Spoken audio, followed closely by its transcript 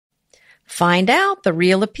Find out the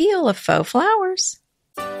real appeal of faux flowers.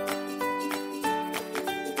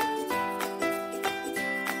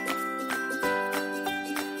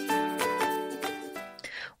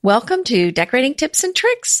 Welcome to Decorating Tips and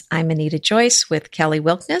Tricks. I'm Anita Joyce with Kelly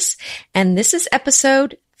Wilkness, and this is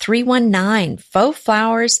episode 319, Faux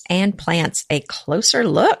Flowers and Plants, a Closer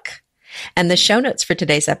Look. And the show notes for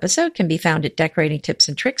today's episode can be found at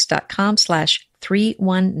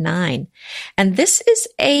decoratingtipsandtricks.com/319. And this is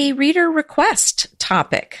a reader request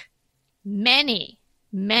topic. Many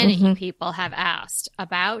people have asked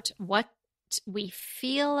about what we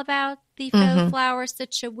feel about the faux flower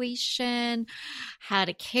situation, how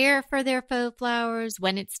to care for their faux flowers,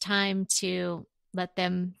 when it's time to let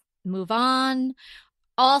them move on,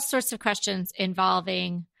 all sorts of questions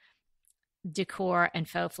involving decor and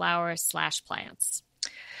faux flowers / plants.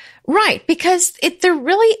 Right, because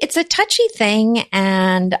it's a touchy thing,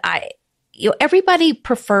 and everybody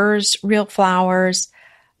prefers real flowers,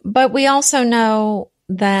 but we also know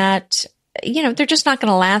that they're just not going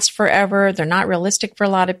to last forever. They're not realistic for a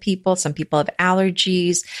lot of people. Some people have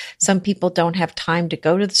allergies. Some people don't have time to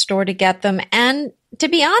go to the store to get them. And to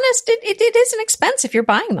be honest, it is an expense if you're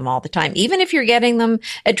buying them all the time. Even if you're getting them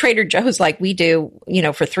at Trader Joe's like we do,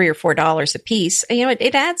 for $3 or $4 a piece,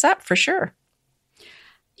 it adds up for sure.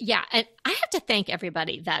 Yeah. And I have to thank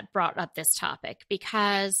everybody that brought up this topic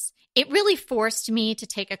because it really forced me to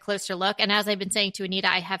take a closer look. And as I've been saying to Anita,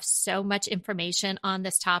 I have so much information on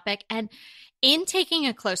this topic. And in taking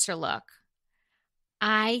a closer look,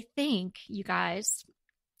 I think, you guys,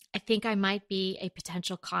 I might be a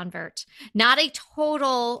potential convert. Not a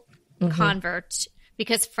total convert,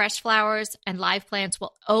 because fresh flowers and live plants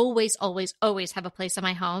will always, always, always have a place in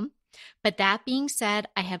my home. But that being said,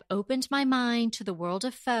 I have opened my mind to the world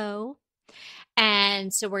of faux.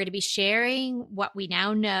 And so we're going to be sharing what we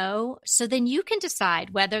now know. So then you can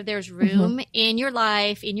decide whether there's room in your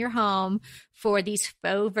life, in your home, for these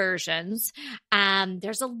faux versions.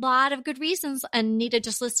 There's a lot of good reasons. Anita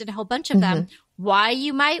just listed a whole bunch of them, why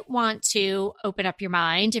you might want to open up your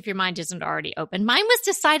mind if your mind isn't already open. Mine was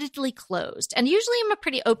decidedly closed. And usually I'm a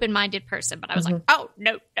pretty open-minded person, but I was like, oh,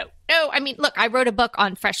 no. I mean, look, I wrote a book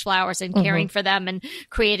on fresh flowers and caring for them and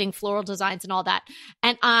creating floral designs and all that.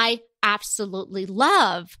 And I absolutely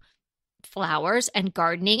love flowers and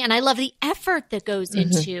gardening. And I love the effort that goes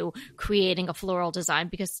into creating a floral design,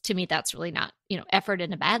 because to me, that's really not, effort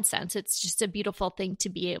in a bad sense. It's just a beautiful thing to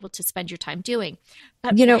be able to spend your time doing.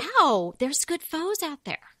 But wow, there's good faux out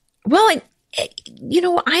there. Well,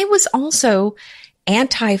 I was also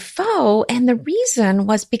anti-faux. And the reason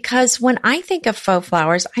was because when I think of faux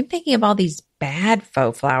flowers, I'm thinking of all these bad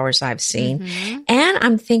faux flowers I've seen. And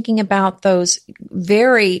I'm thinking about those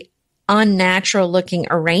very unnatural looking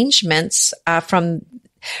arrangements from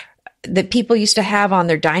that people used to have on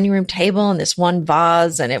their dining room table in this one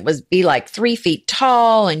vase, and it was be like 3 feet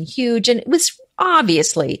tall and huge, and it was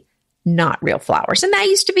obviously not real flowers. And that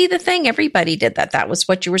used to be the thing. Everybody did that. That was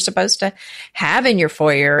what you were supposed to have in your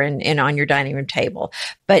foyer and on your dining room table.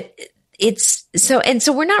 But it's so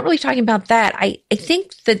we're not really talking about that. I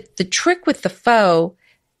think that the trick with the faux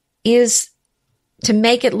is to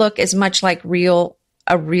make it look as much like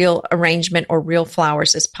a real arrangement or real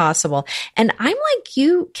flowers as possible. And I'm like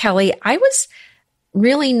you, Kelly. I was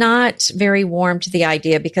really not very warm to the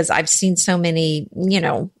idea because I've seen so many,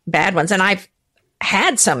 bad ones, and I've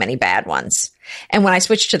had so many bad ones. And when I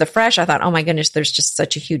switched to the fresh, I thought, oh my goodness, there's just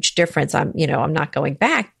such a huge difference. I'm not going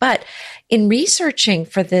back. But in researching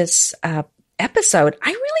for this episode, I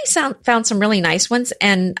really found some really nice ones.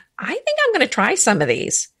 And I think I'm going to try some of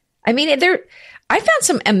these. I mean, I found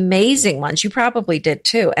some amazing ones. You probably did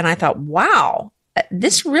too. And I thought, wow, I'm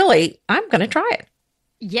going to try it.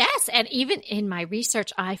 Yes. And even in my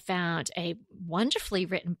research, I found a wonderfully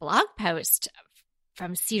written blog post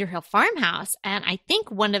from Cedar Hill Farmhouse. And I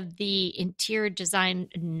think one of the interior design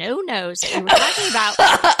no-nos we were talking about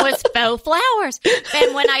was faux flowers.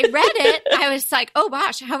 And when I read it, I was like, oh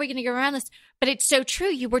gosh, how are we going to get around this? But it's so true.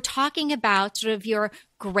 You were talking about sort of your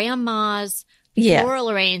grandma's floral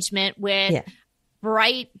arrangement with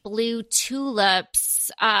bright blue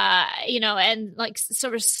tulips, and like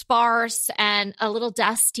sort of sparse and a little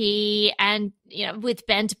dusty and, with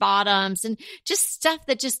bent bottoms and just stuff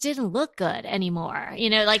that just didn't look good anymore.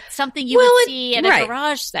 Like something you would see at a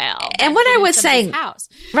garage sale. And what I was saying, house.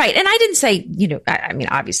 Right. And I didn't say, I mean,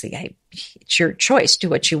 obviously, it's your choice, do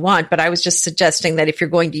what you want. But I was just suggesting that if you're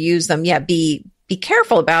going to use them, be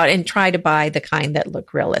careful about and try to buy the kind that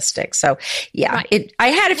look realistic. So I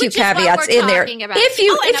had a few caviats in there. Of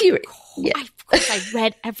course, I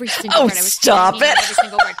read every single Oh, word. I was stop tagging it. every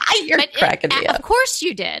single word. You're cracking me up. Of course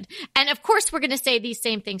you did. And of course, we're going to say these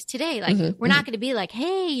same things today. Like, Mm-hmm, we're not going to be like,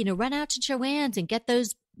 hey, run out to Joann's and get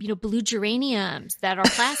those, blue geraniums that are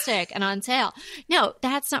plastic and on sale. No,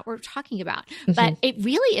 that's not what we're talking about. mm-hmm. But it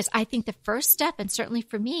really is, I think the first step, and certainly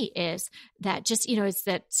for me, is that just, is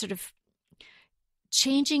that sort of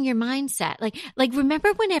changing your mindset. Like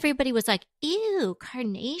remember when everybody was like, ew,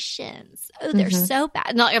 carnations. Oh, they're so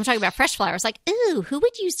bad. No, I'm talking about fresh flowers. Like, ew, who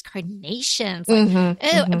would use carnations? Like,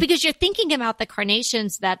 ew, because you're thinking about the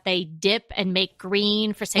carnations that they dip and make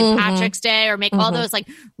green for St. Patrick's Day, or make all those like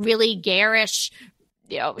really garish,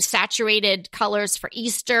 saturated colors for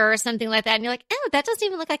Easter or something like that. And you're like, oh, that doesn't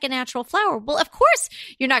even look like a natural flower. Well, of course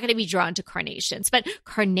you're not going to be drawn to carnations, but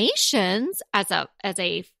carnations as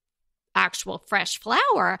a actual fresh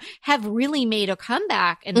flower have really made a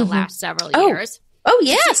comeback in the last several years. Oh,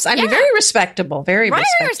 yes. I mean, very respectable. Very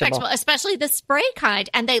respectable. Especially the spray kind.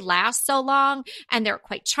 And they last so long, and they're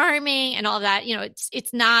quite charming and all that.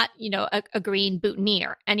 It's not, a green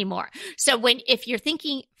boutonniere anymore. So if you're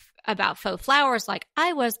thinking about faux flowers like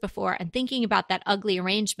I was before, and thinking about that ugly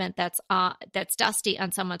arrangement that's dusty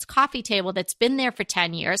on someone's coffee table that's been there for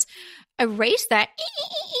 10 years, erase that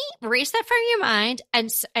from your mind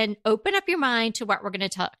and open up your mind to what we're going to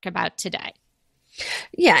talk about today.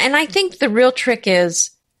 Yeah, and I think the real trick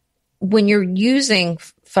is when you're using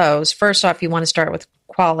faux, first off, you want to start with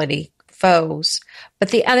quality faux, but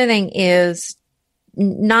the other thing is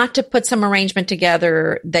not to put some arrangement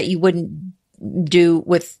together that you wouldn't do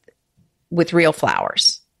with real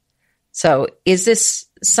flowers. So is this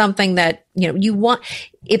something that, you want,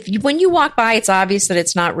 when you walk by, it's obvious that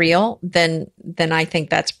it's not real, then I think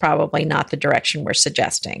that's probably not the direction we're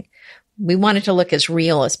suggesting. We want it to look as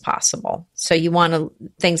real as possible. So you want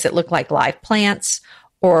things that look like live plants,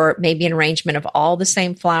 or maybe an arrangement of all the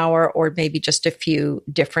same flower, or maybe just a few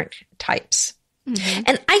different types.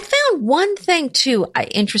 And I found one thing too,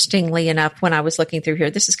 interestingly enough, when I was looking through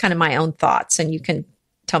here, this is kind of my own thoughts, and you can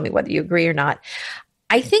tell me whether you agree or not.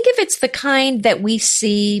 I think if it's the kind that we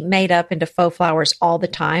see made up into faux flowers all the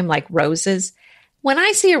time, like roses, when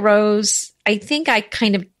I see a rose, I think I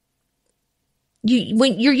kind of,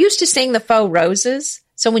 when you're used to seeing the faux roses,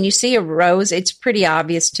 so when you see a rose, it's pretty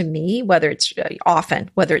obvious to me whether it's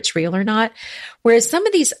real or not. Whereas some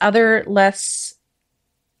of these other less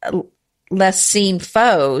seen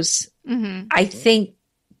faux, I think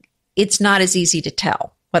it's not as easy to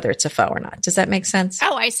tell whether it's a faux or not. Does that make sense?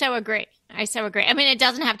 Oh, I so agree. I mean, it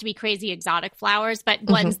doesn't have to be crazy exotic flowers, but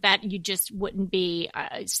ones that you just wouldn't be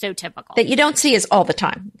so typical. That you don't see as all the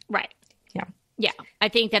time. Right. Yeah. Yeah. I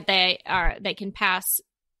think that they can pass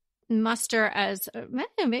muster as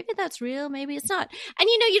maybe that's real, maybe it's not. And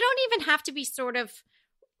you don't even have to be sort of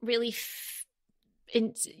really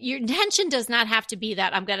your intention does not have to be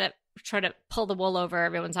that I'm going to try to pull the wool over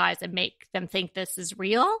everyone's eyes and make them think this is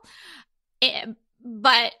real.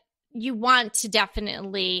 But you want to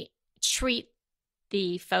definitely treat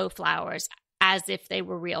the faux flowers as if they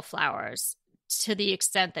were real flowers to the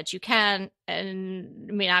extent that you can. And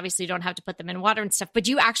I mean, obviously you don't have to put them in water and stuff, but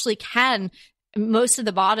you actually can. Most of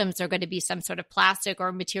the bottoms are going to be some sort of plastic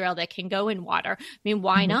or material that can go in water. I mean,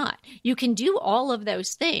 why not? You can do all of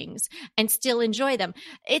those things and still enjoy them.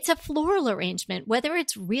 It's a floral arrangement. Whether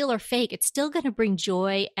it's real or fake, it's still going to bring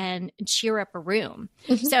joy and cheer up a room.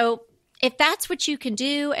 So if that's what you can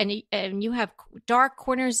do, and you have dark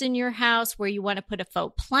corners in your house where you want to put a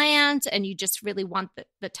faux plant and you just really want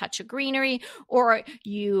the touch of greenery, or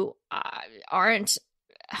you aren't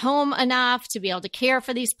home enough to be able to care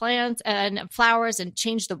for these plants and flowers and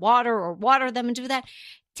change the water or water them and do that,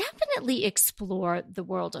 definitely explore the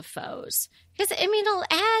world of faux. Because, I mean, it'll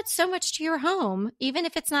add so much to your home, even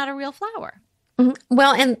if it's not a real flower.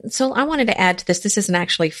 Well, and so I wanted to add to this. This isn't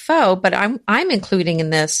actually faux, but I'm including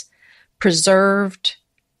in this preserved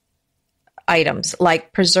items,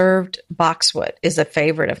 like preserved boxwood is a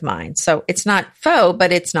favorite of mine. So it's not faux,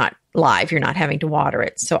 but it's not live. You're not having to water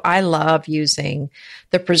it. So I love using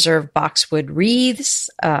the preserved boxwood wreaths,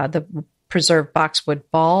 the preserved boxwood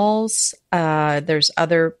balls. There's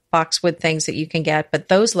other boxwood things that you can get, but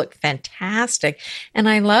those look fantastic. And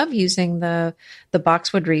I love using the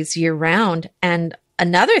boxwood wreaths year round. And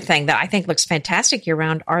another thing that I think looks fantastic year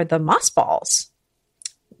round are the moss balls,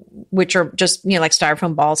 which are just, like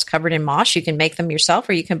styrofoam balls covered in moss. You can make them yourself,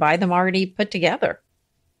 or you can buy them already put together.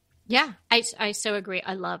 Yeah, I so agree.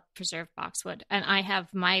 I love preserved boxwood, and I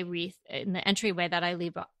have my wreath in the entryway that I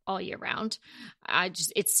leave all year round.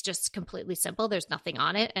 It's just completely simple. There's nothing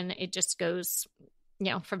on it, and it just goes,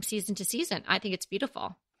 from season to season. I think it's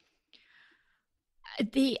beautiful.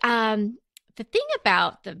 the thing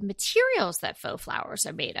about the materials that faux flowers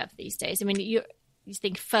are made of these days, I mean, you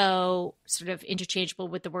think faux sort of interchangeable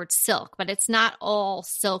with the word silk, but it's not all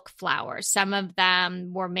silk flowers. Some of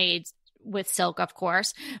them were made with silk, of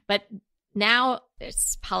course, but now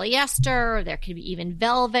it's polyester. There can be even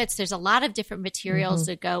velvets. There's a lot of different materials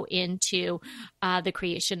that go into the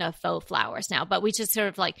creation of faux flowers now, but we just sort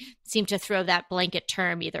of like seem to throw that blanket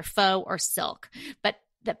term, either faux or silk. But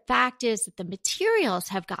the fact is that the materials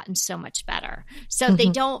have gotten so much better. So they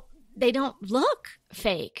don't look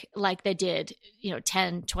fake like they did,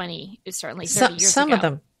 10, 20, certainly 30 years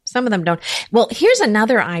ago. Some of them don't. Well, here's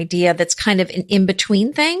another idea that's kind of an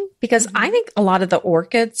in-between thing, because I think a lot of the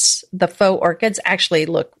orchids, the faux orchids, actually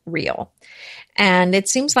look real. And it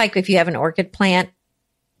seems like if you have an orchid plant,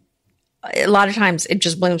 a lot of times it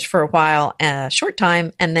just blooms for a while, a short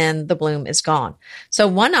time, and then the bloom is gone. So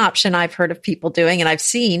one option I've heard of people doing, and I've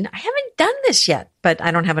seen, I haven't done this yet, but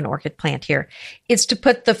I don't have an orchid plant here, is to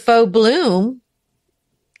put the faux bloom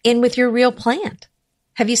in with your real plant.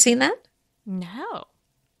 Have you seen that? No.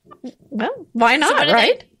 Well, why not,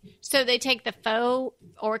 right? So they take the faux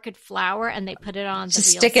orchid flower and they put it on the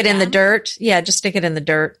just real stick it stem? in the dirt. Yeah, just stick it in the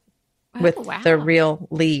dirt with the real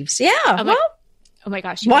leaves. Yeah. Oh my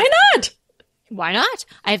gosh. Why not? Why not?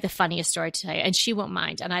 I have the funniest story to tell you, and she won't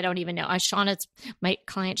mind. And I don't even know. My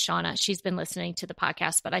client, Shauna, she's been listening to the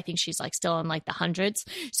podcast, but I think she's like still in like the hundreds.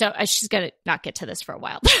 So she's going to not get to this for a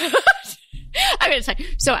while. I'm going to say,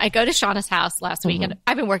 so I go to Shauna's house last week, and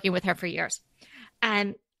I've been working with her for years.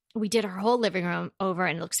 And we did her whole living room over,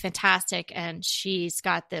 and it looks fantastic. And she's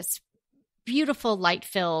got this beautiful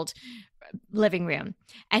light-filled living room,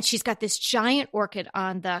 and she's got this giant orchid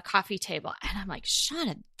on the coffee table. And I'm like,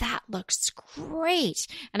 Shauna, that looks great.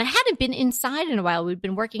 And I hadn't been inside in a while. We'd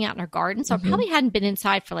been working out in her garden, so I probably hadn't been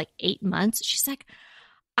inside for like 8 months. She's like,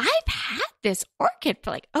 I've had this orchid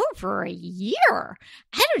for like over a year.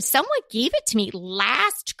 Someone gave it to me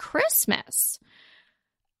last Christmas.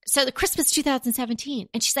 So the Christmas 2017.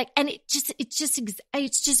 And she's like, and it's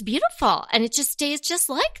just beautiful. And it just stays just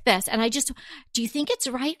like this. And do you think it's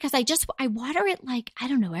right? Because I water it like, I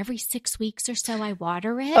don't know, every 6 weeks or so I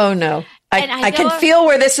water it. Oh no. I can feel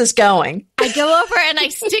where this is going. I go over and I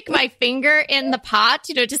stick my finger in the pot,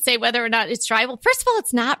 to say whether or not it's dry. Well, first of all,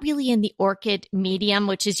 it's not really in the orchid medium,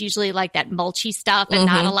 which is usually like that mulchy stuff and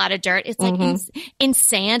not a lot of dirt. It's like in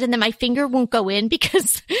sand. And then my finger won't go in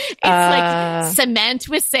because it's like cement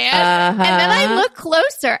with sand. And then I look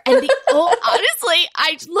closer, and honestly,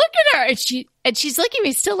 I look at her, and she's looking at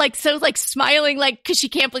me still like so like smiling, like because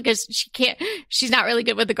she's not really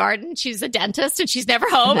good with the garden. She's a dentist and she's never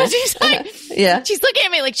home. And she's like, she's looking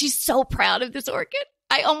at me like she's so proud of this orchid.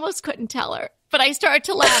 I almost couldn't tell her, but I started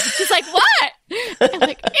to laugh. And she's like, "What?" I'm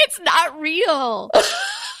like, "It's not real.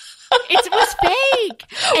 It was fake."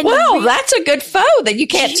 And that's a good faux that you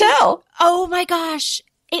can't tell. Oh my gosh.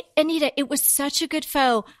 Anita, it was such a good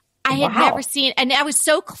faux. I had never seen, and I was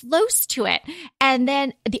so close to it. And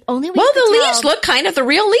then the only way the real leaves look kind of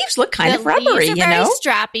rubbery, leaves are very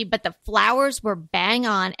strappy, but the flowers were bang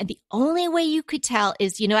on. And the only way you could tell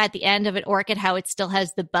is, at the end of an orchid, how it still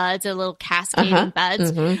has the buds, a little cascading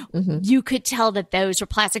buds. You could tell that those were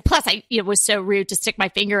plastic. Plus, I was so rude to stick my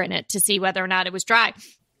finger in it to see whether or not it was dry.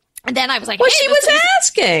 And then I was like, well, she was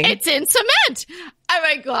asking. It's in cement. Oh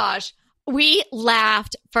my gosh. We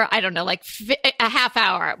laughed for, I don't know, like a half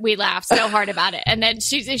hour. We laughed so hard about it. And then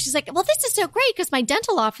she's like, well, this is so great because my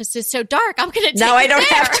dental office is so dark. I'm going to take Now I don't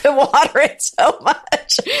have to water it so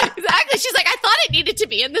much. Exactly. She's like, I thought it needed to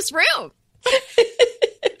be in this room.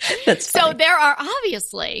 That's funny. So there are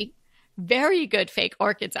obviously very good fake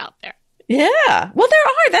orchids out there. Yeah. Well, there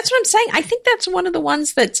are. That's what I'm saying. I think that's one of the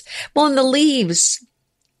ones that's, in the leaves,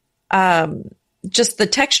 just the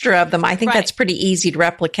texture of them, I think that's pretty easy to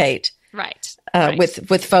replicate. Right.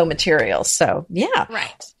 With faux materials. So, yeah.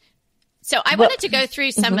 Right. So I wanted to go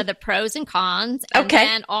through some of the pros and cons, and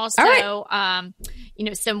then also,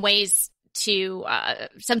 some ways to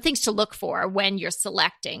some things to look for when you're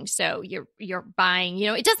selecting. So you're buying,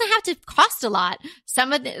 it doesn't have to cost a lot.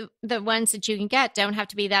 Some of the ones that you can get don't have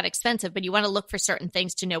to be that expensive, but you want to look for certain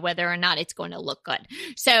things to know whether or not it's going to look good.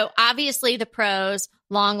 So obviously the pros,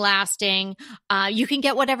 long lasting, you can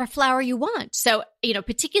get whatever flower you want. So,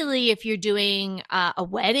 particularly if you're doing a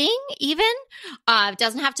wedding, even, it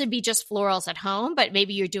doesn't have to be just florals at home, but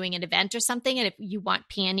maybe you're doing an event or something. And if you want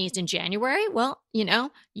peonies in January, well,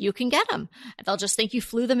 you can get them. They'll just think you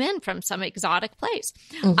flew them in from some exotic place.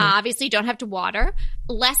 Obviously, you don't have to water.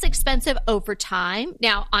 Less expensive over time.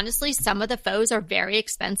 Now, honestly, some of the faux are very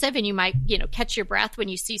expensive, and you might, catch your breath when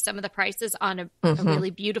you see some of the prices on a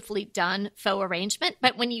really beautifully done faux arrangement.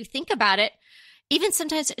 But when you think about it, even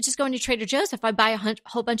sometimes just going to Trader Joe's, if I buy a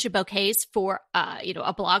whole bunch of bouquets for,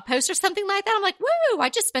 a blog post or something like that, I'm like, woo, I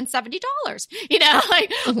just spent $70,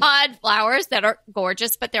 like on flowers that are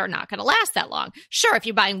gorgeous, but they're not going to last that long. Sure, if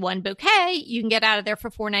you're buying one bouquet, you can get out of there for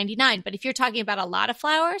 $4.99. But if you're talking about a lot of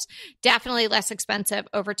flowers, definitely less expensive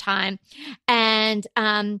over time. And,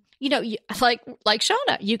 like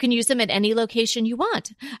Shauna, you can use them at any location you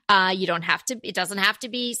want. It doesn't have to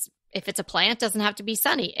be. If it's a plant, it doesn't have to be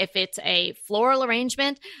sunny. If it's a floral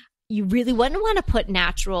arrangement, you really wouldn't want to put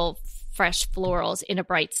natural, fresh florals in a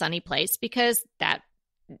bright, sunny place because that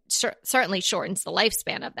certainly shortens the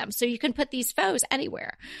lifespan of them. So you can put these faux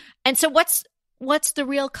anywhere. And so what's the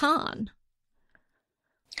real con?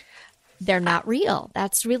 They're not real.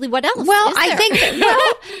 That's really what else. Well, I think,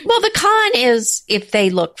 the con is if they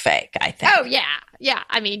look fake, I think. Oh, yeah. Yeah.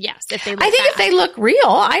 I mean, yes. If they look if they look real,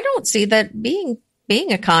 I don't see that being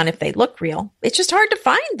a con if they look real. It's just hard to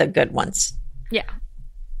find the good ones. Yeah.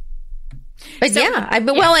 But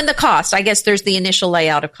well, and the cost, I guess there's the initial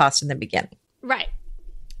layout of cost in the beginning. Right.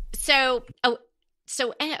 So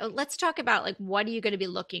let's talk about like, what are you going to be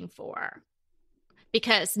looking for?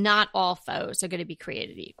 Because not all faux are going to be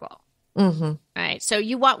created equal. Mm-hmm. Right. So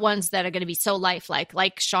you want ones that are going to be so lifelike,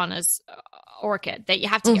 like Shauna's orchid, that you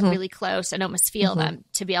have to get really close and almost feel them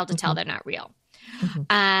to be able to tell they're not real.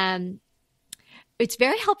 Mm-hmm. It's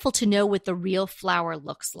very helpful to know what the real flower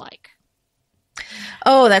looks like.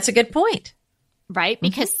 Oh, that's a good point. Right?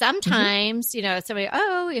 Because sometimes, somebody,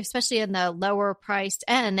 especially in the lower priced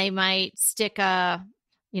end, they might stick a,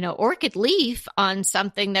 orchid leaf on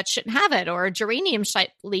something that shouldn't have it, or a geranium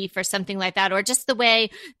shaped leaf or something like that, or just the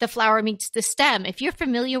way the flower meets the stem. If you're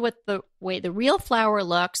familiar with the way the real flower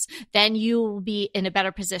looks, then you will be in a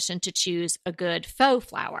better position to choose a good faux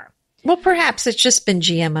flower. Well, perhaps it's just been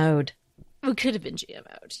GMO'd. It could have been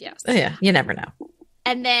GMO'd, yes. Yeah, you never know.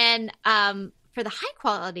 And then for the high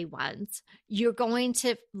quality ones, you're going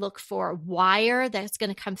to look for wire that's going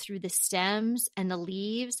to come through the stems and the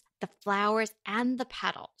leaves, the flowers, and the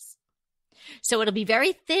petals. So it'll be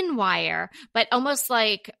very thin wire, but almost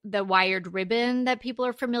like the wired ribbon that people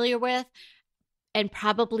are familiar with, and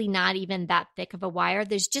probably not even that thick of a wire.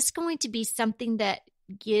 There's just going to be something that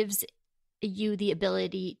gives you the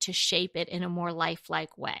ability to shape it in a more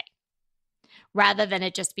lifelike way, rather than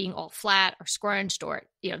it just being all flat or scrunched, or,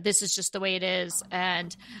 this is just the way it is.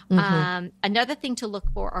 And another thing to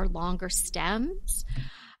look for are longer stems.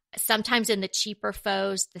 Sometimes in the cheaper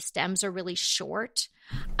faux, the stems are really short.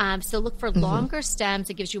 So look for longer stems.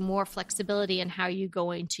 It gives you more flexibility in how you're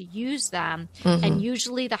going to use them. And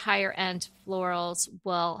usually the higher end florals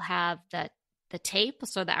will have the tape,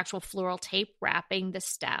 so the actual floral tape wrapping the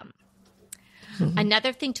stem.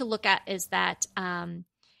 Another thing to look at is that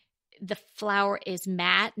the flower is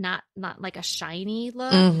matte, not like a shiny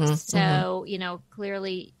look. So,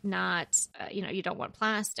 clearly not, you don't want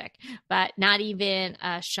plastic, but not even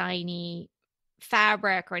a shiny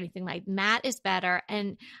fabric or anything like matte is better.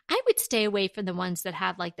 And I would stay away from the ones that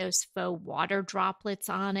have like those faux water droplets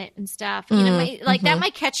on it and stuff. That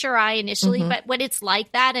might catch your eye initially, but when it's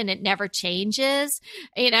like that and it never changes,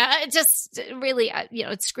 it just really,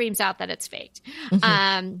 it screams out that it's faked.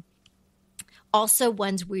 Also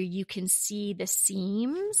ones where you can see the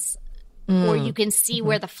seams or you can see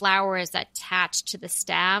where the flower is attached to the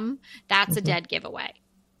stem. That's a dead giveaway.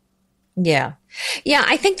 Yeah. Yeah.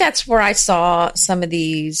 I think that's where I saw some of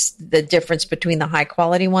the difference between the high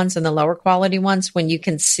quality ones and the lower quality ones, when you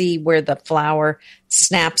can see where the flower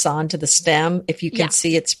snaps onto the stem. If you can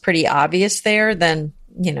see it's pretty obvious there, then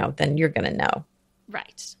you're going to know.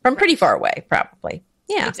 Right. From pretty far away, probably.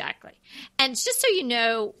 Yeah. Exactly. And just so you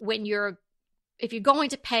know, if you're going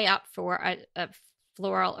to pay up for a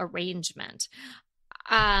floral arrangement,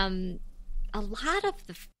 a lot of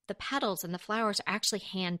the petals and the flowers are actually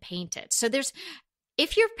hand painted. So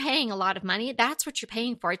if you're paying a lot of money, that's what you're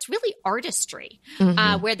paying for. It's really artistry,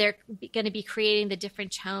 where they're going to be creating the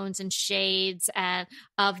different tones and shades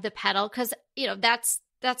of the petal, because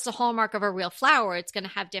that's the hallmark of a real flower. It's going to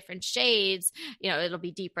have different shades. It'll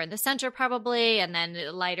be deeper in the center probably, and then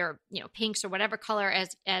lighter, pinks or whatever color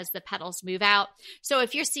as the petals move out. So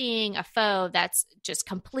if you're seeing a faux that's just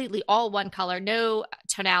completely all one color, no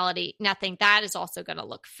tonality, nothing, that is also going to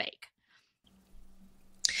look fake.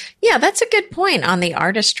 Yeah, that's a good point on the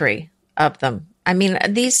artistry of them. I mean,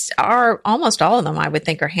 these are almost all of them, I would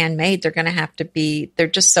think, are handmade. They're going to have to be, they're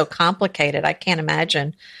just so complicated. I can't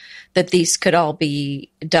imagine that these could all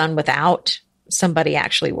be done without somebody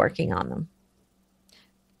actually working on them.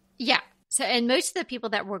 Yeah. So, and most of the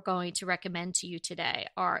people that we're going to recommend to you today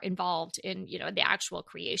are involved in, the actual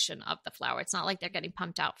creation of the flower. It's not like they're getting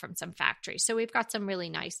pumped out from some factory. So we've got some really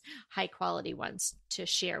nice, high quality ones to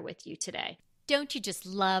share with you today. Don't you just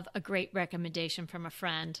love a great recommendation from a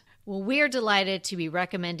friend? Well, we're delighted to be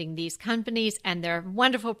recommending these companies and their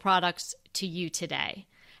wonderful products to you today.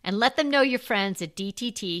 And let them know your friends at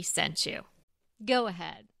DTT sent you. Go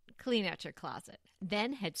ahead, clean out your closet,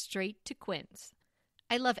 then head straight to Quince.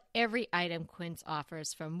 I love every item Quince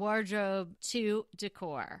offers, from wardrobe to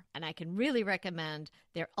decor, and I can really recommend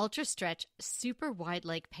their Ultra Stretch Super Wide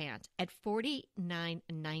Leg Pant at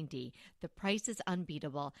 $49.90. The price is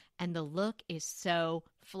unbeatable, and the look is so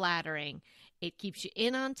flattering. It keeps you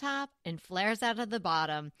in on top and flares out of the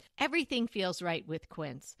bottom. Everything feels right with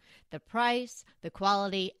Quince. The price, the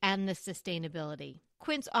quality, and the sustainability.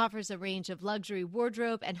 Quince offers a range of luxury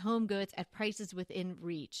wardrobe and home goods at prices within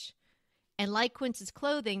reach. And like Quince's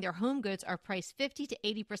clothing, their home goods are priced 50 to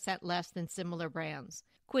 80% less than similar brands.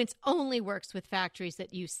 Quince only works with factories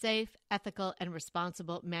that use safe, ethical, and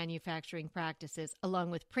responsible manufacturing practices, along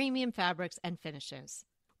with premium fabrics and finishes.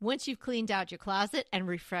 Once you've cleaned out your closet and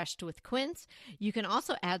refreshed with Quince, you can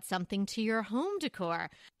also add something to your home decor.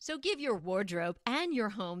 So give your wardrobe and your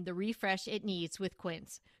home the refresh it needs with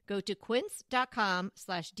Quince. Go to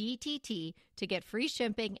quince.com/DTT to get free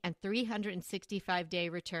shipping and 365-day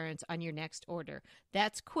returns on your next order.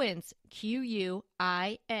 That's Quince,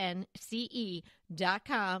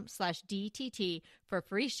 QUINCE.com/DTT for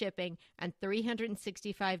free shipping and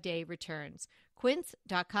 365-day returns.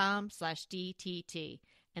 Quince.com/DTT.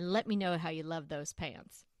 And let me know how you love those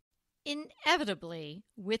pants. Inevitably,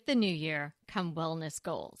 with the new year come wellness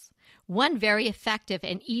goals. One very effective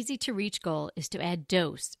and easy to reach goal is to add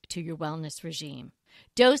Dose to your wellness regime.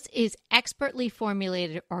 Dose is expertly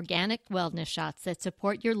formulated organic wellness shots that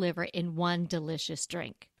support your liver in one delicious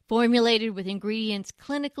drink. Formulated with ingredients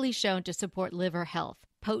clinically shown to support liver health: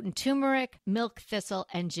 potent turmeric, milk thistle,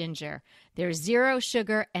 and ginger. There's 0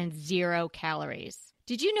 sugar and 0 calories.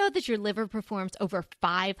 Did you know that your liver performs over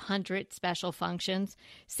 500 special functions?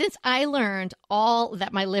 Since I learned all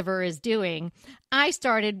that my liver is doing, I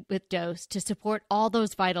started with Dose to support all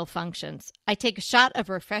those vital functions. I take a shot of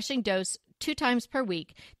refreshing Dose 2 times per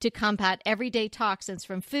week to combat everyday toxins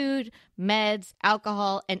from food, meds,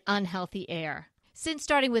 alcohol, and unhealthy air. Since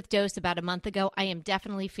starting with Dose about a month ago, I am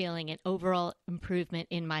definitely feeling an overall improvement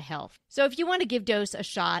in my health. So if you want to give Dose a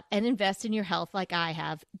shot and invest in your health like I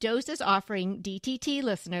have, Dose is offering DTT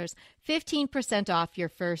listeners 15% off your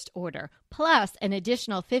first order, plus an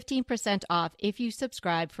additional 15% off if you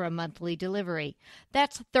subscribe for a monthly delivery.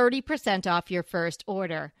 That's 30% off your first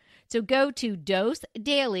order. So go to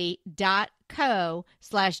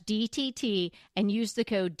dosedaily.co/DTT and use the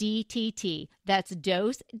code DTT. That's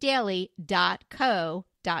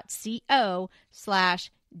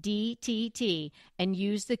dosedaily.co.co/DTT and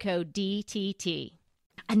use the code DTT.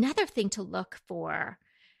 Another thing to look for,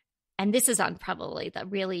 and this is on probably the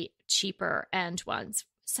really cheaper end ones,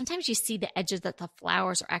 sometimes you see the edges that the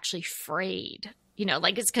flowers are actually frayed.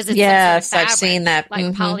 Like it's because it's yes, fabric, I've seen that. like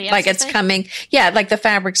polyester, like it's coming. Yeah, like the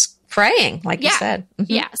fabric's fraying, like you said. Mm-hmm.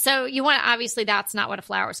 Yeah. So you want to, obviously that's not what a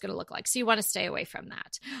flower is going to look like. So you want to stay away from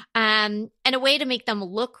that. And a way to make them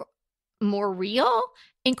look more real,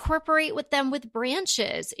 incorporate with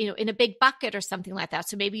branches, in a big bucket or something like that.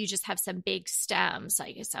 So maybe you just have some big stems,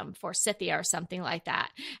 like some forsythia or something like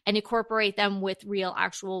that, and incorporate them with real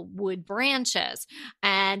actual wood branches.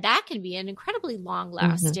 And that can be an incredibly long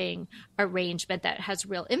lasting arrangement that has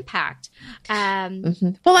real impact. Well, and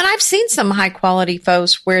I've seen some high quality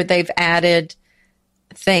faux where they've added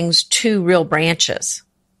things to real branches.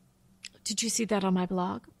 Did you see that on my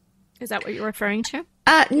blog? Is that what you're referring to?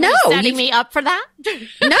 No. Setting me up for that?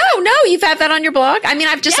 No, you've had that on your blog. I mean,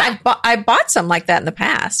 I bought some like that in the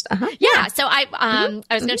past. Yeah. So I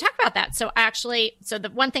was going to talk about that. So actually, the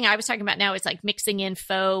one thing I was talking about now is like mixing in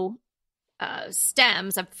faux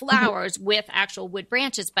stems of flowers with actual wood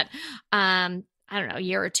branches. But I don't know, a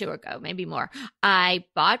year or two ago, maybe more, I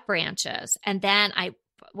bought branches, and then I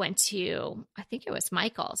went to, I think it was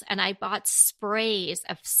Michael's, and I bought sprays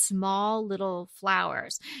of small little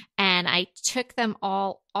flowers, and I took them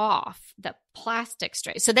all off the plastic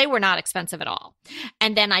strays. So they were not expensive at all.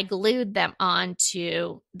 And then I glued them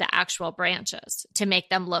onto the actual branches to make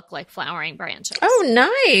them look like flowering branches.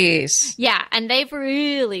 Oh, nice. Yeah. And they've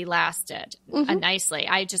really lasted nicely.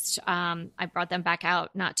 I just, I brought them back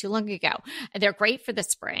out not too long ago. They're great for the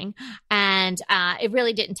spring. And it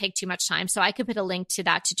really didn't take too much time. So I could put a link to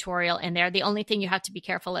that tutorial in there. The only thing you have to be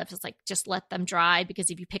careful of is like, just let them dry, because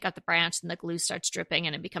if you pick up the branch, then the glue starts dripping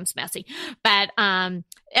and it becomes messy. But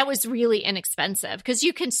it was really inexpensive because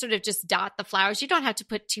you can sort of just dot the flowers. You don't have to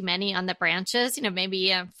put too many on the branches,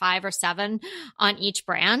 maybe 5 or 7 on each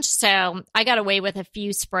branch. So I got away with a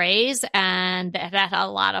few sprays and that had a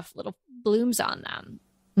lot of little blooms on them.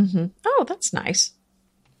 Mm-hmm. Oh, that's nice.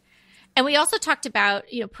 And we also talked about,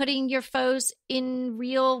 putting your faux in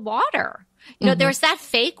real water. There's that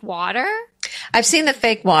fake water. I've seen the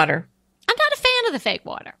fake water. I'm not a fan of the fake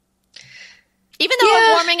water. Even though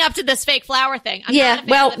we're warming up to this fake flower thing.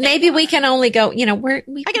 Well, maybe we can only go, I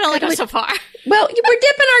can only go so far. Well, we're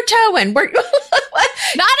dipping our toe in. We're not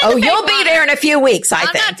in the fake you'll water. be there in a few weeks, I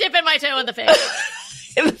think. I'm not dipping my toe in the fake water.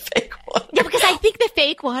 In the fake water. Yeah, because I think the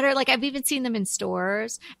fake water, like I've even seen them in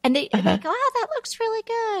stores and they go, oh, that looks really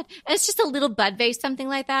good. And it's just a little bud vase, something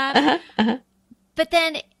like that. But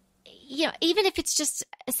then, even if it's just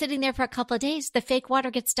sitting there for a couple of days, the fake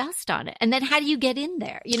water gets dust on it. And then how do you get in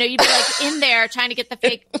there? You'd be like in there trying to get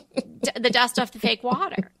the dust off the fake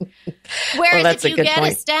water. Whereas if you get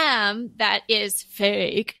a stem that is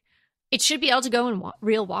fake, it should be able to go in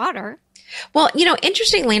real water. Well,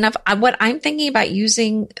 interestingly enough, what I'm thinking about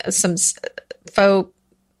using some faux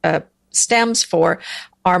stems for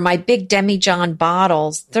are my big demijohn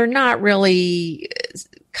bottles. They're not really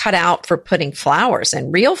cut out for putting flowers in,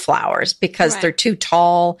 real flowers, because they're too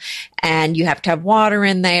tall and you have to have water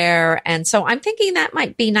in there. And so I'm thinking that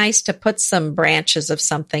might be nice to put some branches of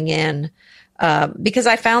something in, because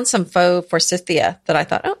I found some faux forsythia that I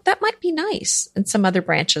thought, oh, that might be nice, and some other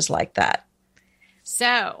branches like that.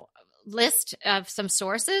 So, list of some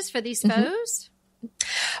sources for these faux?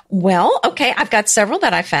 Well, okay, I've got several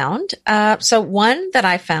that I found. So one that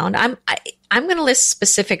I found, I'm going to list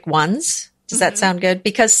specific ones. Does that sound good?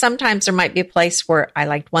 Because sometimes there might be a place where I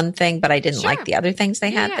liked one thing, but I didn't like the other things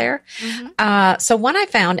they had there. So one I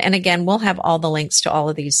found, and again, we'll have all the links to all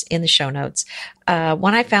of these in the show notes.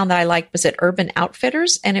 One I found that I liked was at Urban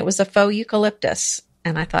Outfitters, and it was a faux eucalyptus.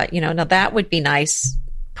 And I thought, now that would be nice,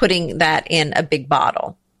 putting that in a big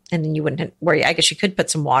bottle. And then you wouldn't worry. I guess you could put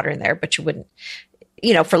some water in there, but you wouldn't,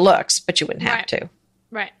 for looks, but you wouldn't have to.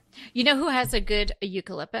 Right. You know who has a good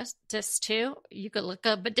eucalyptus too?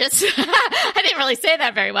 Eucalyptus. I didn't really say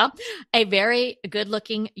that very well. A very good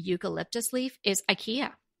looking eucalyptus leaf is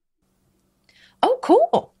IKEA. Oh,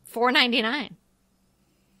 cool. $4.99.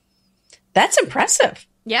 That's impressive.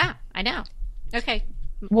 Yeah, I know. Okay.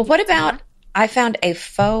 Well, what about, I found a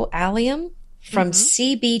faux allium from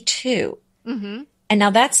CB2. Mm-hmm. And now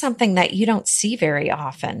that's something that you don't see very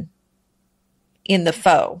often in the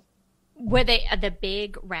faux. Were they the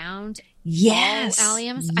big round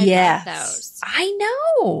alliums? I love those. I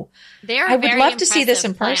know. I would love to see this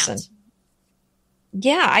in person.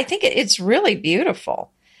 Yeah, I think it's really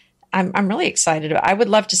beautiful. I'm really excited about it. I would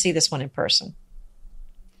love to see this one in person.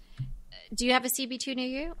 Do you have a CB2 near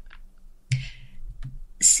you?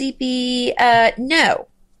 CB, no.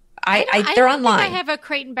 They're online. I have a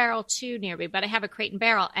Crate and Barrel 2 near me, but I have a Crate and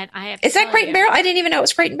Barrel, and I have. Is that Crate and Barrel? I didn't even know it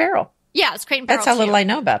was Crate and Barrel. Yeah, it's Crate and Barrel. That's how little I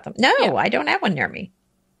know about them. No, I don't have one near me.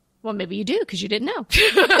 Well, maybe you do because you didn't know.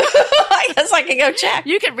 I guess I can go check.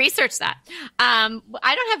 You can research that. I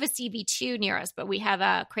don't have a CB2 near us, but we have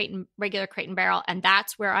a regular Crate and Barrel, and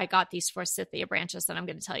that's where I got these forsythia branches that I'm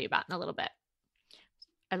going to tell you about in a little bit.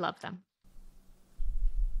 I love them.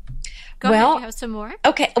 Go ahead, you have some more?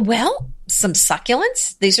 Okay. Well, some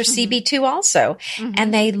succulents. These are CB2 also.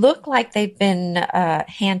 And they look like they've been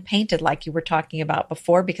hand painted like you were talking about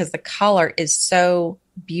before, because the color is so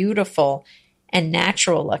beautiful and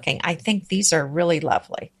natural looking. I think these are really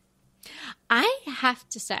lovely. I have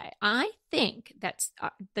to say, I think that's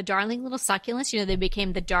the darling little succulents, they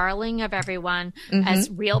became the darling of everyone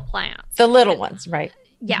as real plants. The little ones, right?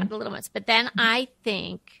 Yeah, the little ones. But then I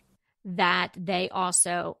think that they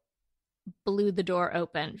also blew the door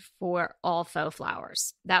open for all faux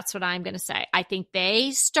flowers. That's what I'm going to say. I think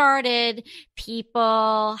they started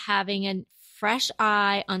people having a fresh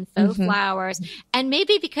eye on faux flowers. And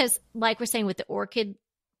maybe because, like we're saying with the orchid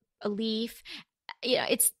leaf,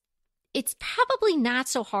 it's probably not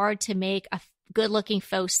so hard to make a good-looking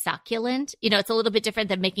faux succulent. It's a little bit different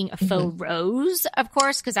than making a faux rose, of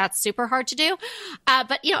course, because that's super hard to do.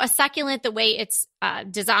 But, a succulent, the way it's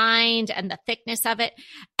designed and the thickness of it.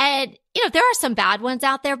 And, there are some bad ones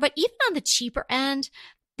out there, but even on the cheaper end,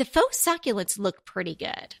 the faux succulents look pretty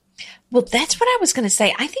good. Well, that's what I was going to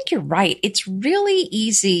say. I think you're right. It's really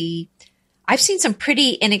easy. I've seen some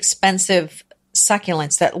pretty inexpensive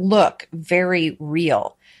succulents that look very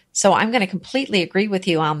real. So I'm going to completely agree with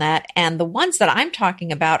you on that. And the ones that I'm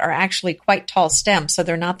talking about are actually quite tall stems. So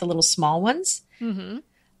they're not the little small ones,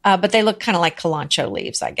 but they look kind of like kalanchoe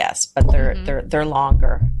leaves, I guess, but they're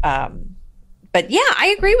longer. But yeah,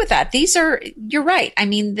 I agree with that. You're right. I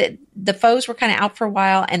mean, the faux were kind of out for a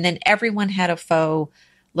while, and then everyone had a faux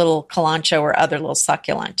little kalanchoe or other little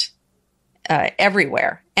succulent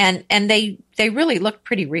everywhere. And they really looked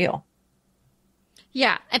pretty real.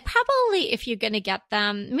 Yeah. And probably if you're going to get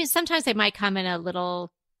them, I mean, sometimes they might come in a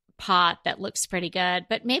little pot that looks pretty good,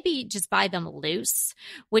 but maybe just buy them loose,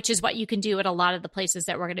 which is what you can do at a lot of the places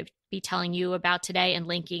that we're going to be telling you about today and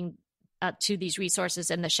linking to these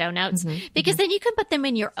resources in the show notes, because then you can put them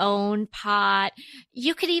in your own pot.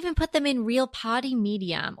 You could even put them in real potty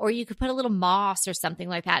medium, or you could put a little moss or something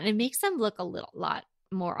like that. And it makes them look lot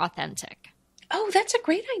more authentic. Oh, that's a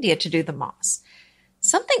great idea to do the moss.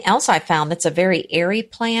 Something else I found that's a very airy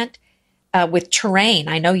plant with terrain.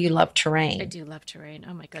 I know you love terrain. I do love terrain.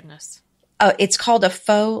 Oh my goodness. It's called a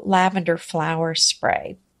faux lavender flower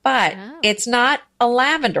spray, but it's not a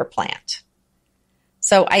lavender plant.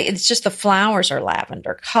 So it's just the flowers are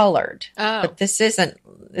lavender colored. Oh. But this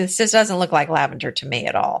doesn't look like lavender to me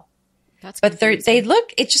at all. But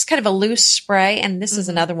it's just kind of a loose spray. And this is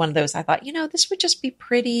another one of those. I thought, this would just be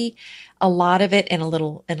pretty. A lot of it in a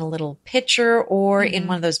little pitcher or in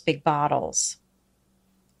one of those big bottles.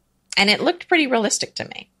 And it looked pretty realistic to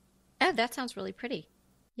me. Oh, that sounds really pretty.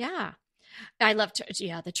 Yeah. I love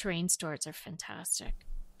the terrain stores are fantastic.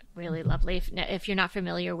 Really lovely. If you're not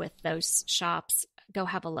familiar with those shops, go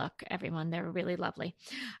have a look, everyone. They're really lovely.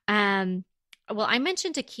 Well, I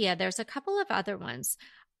mentioned IKEA. There's a couple of other ones.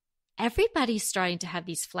 Everybody's starting to have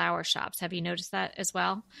these flower shops. Have you noticed that as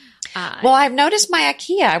well? Well, I've noticed my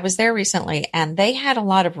IKEA. I was there recently, and they had a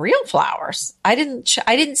lot of real flowers. I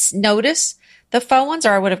didn't notice the faux ones,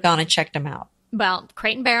 or I would have gone and checked them out. Well,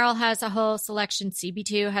 Crate & Barrel has a whole selection.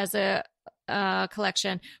 CB2 has a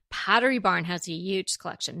collection. Pottery Barn has a huge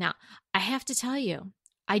collection. Now, I have to tell you,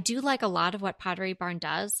 I do like a lot of what Pottery Barn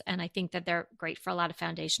does, and I think that they're great for a lot of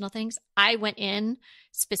foundational things. I went in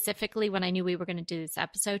specifically when I knew we were going to do this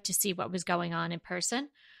episode to see what was going on in person.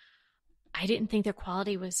 I didn't think their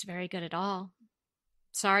quality was very good at all.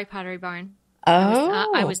 Sorry, Pottery Barn.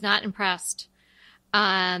 Oh. I was not impressed.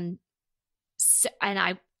 And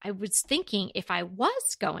I was thinking if I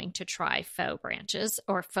was going to try faux branches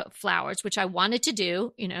or faux flowers, which I wanted to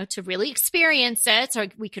do, to really experience it so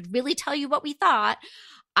we could really tell you what we thought,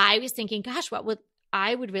 I was thinking, gosh,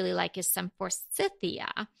 I would really like is some forsythia.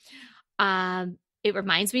 It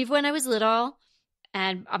reminds me of when I was little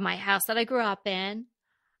and of my house that I grew up in.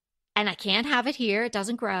 And I can't have it here. It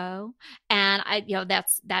doesn't grow. And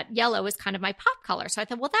that yellow is kind of my pop color. So I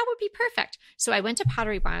thought, well, that would be perfect. So I went to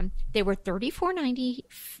Pottery Barn. They were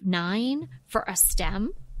 $34.99 for a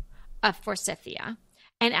stem of forsythia.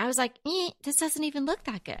 And I was like, this doesn't even look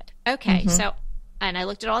that good. Okay. So, and I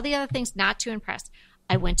looked at all the other things, not too impressed.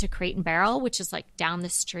 I went to Crate & Barrel, which is like down the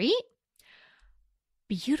street.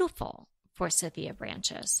 Beautiful forsythia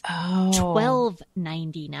branches. Oh.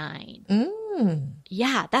 $12.99.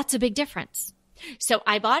 Yeah, that's a big difference. So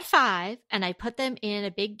I bought 5 and I put them in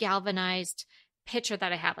a big galvanized pitcher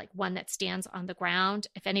that I have, like one that stands on the ground.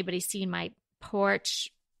 If anybody's seen my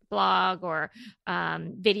porch blog or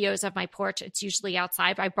videos of my porch, it's usually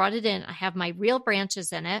outside. I brought it in. I have my real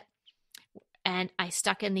branches in it. And I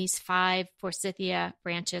stuck in these 5 forsythia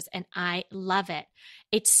branches and I love it.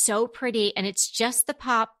 It's so pretty and it's just the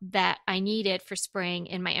pop that I needed for spring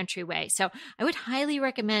in my entryway. So I would highly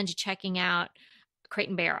recommend checking out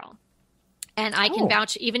Crate & Barrel. And I can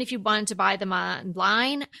vouch, even if you wanted to buy them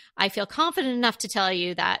online, I feel confident enough to tell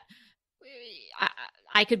you that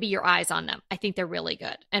I could be your eyes on them. I think they're really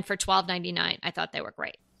good. And for $12.99, I thought they were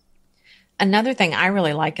great. Another thing I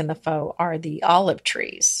really like in the faux are the olive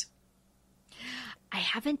trees. I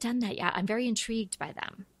haven't done that yet. I'm very intrigued by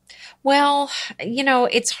them. Well,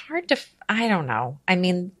 it's hard to, I don't know. I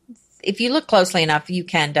mean, if you look closely enough, you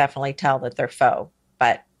can definitely tell that they're faux,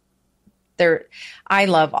 but I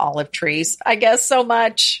love olive trees, I guess, so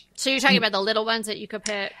much. So you're talking about the little ones that you could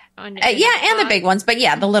put on your and the big ones, but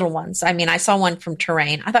yeah, the little ones. I mean, I saw one from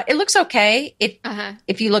Terrain. I thought it looks okay.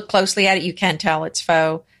 If you look closely at it, you can tell it's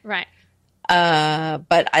faux. Right.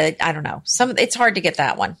 But I don't know. It's hard to get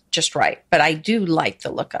that one just right, but I do like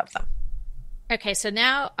the look of them. Okay. So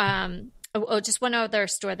now, just one other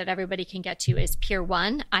store that everybody can get to is Pier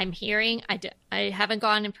 1. I'm hearing, I haven't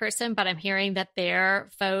gone in person, but I'm hearing that their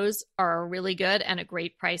faux are really good and a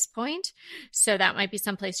great price point. So that might be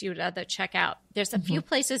someplace you would other check out. There's a few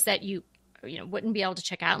places that you wouldn't be able to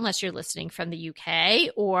check out unless you're listening from the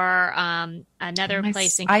UK or another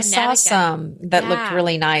place in Connecticut. I saw some that looked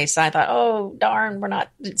really nice. I thought, oh, darn,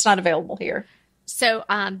 it's not available here. So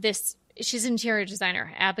she's an interior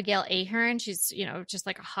designer, Abigail Ahern. She's, just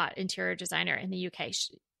like a hot interior designer in the UK.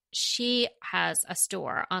 she has a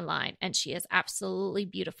store online and she is absolutely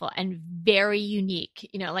beautiful and very unique.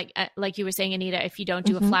 You know, like you were saying, Anita, if you don't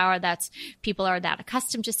do a flower that's people are that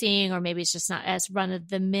accustomed to seeing, or maybe it's just not as run of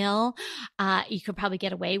the mill, you could probably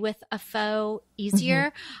get away with a faux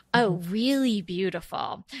easier. Oh, really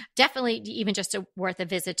beautiful. Definitely even just worth a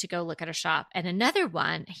visit to go look at her shop. And another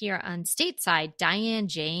one here on Stateside, Diane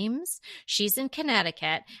James, she's in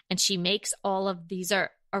Connecticut and she makes all of these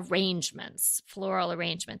are arrangements, floral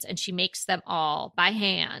arrangements, and she makes them all by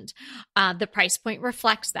hand. The price point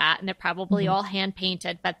reflects that, and they're probably all hand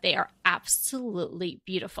painted, but they are absolutely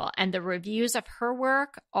beautiful. And the reviews of her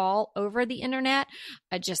work all over the internet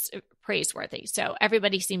are just praiseworthy. So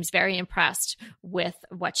everybody seems very impressed with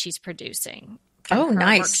what she's producing. Oh,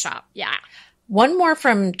 nice. Workshop. Yeah. One more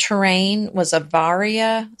from Terrain was a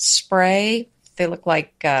Varia spray. They look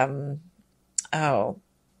like,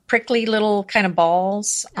 prickly little kind of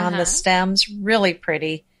balls on the stems. Really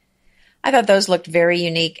pretty. I thought those looked very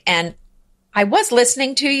unique. And I was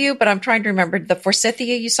listening to you, but I'm trying to remember the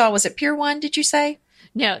forsythia you saw. Was it Pier 1, did you say?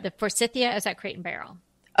 No, the forsythia is at Crate and Barrel.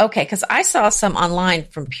 Okay, because I saw some online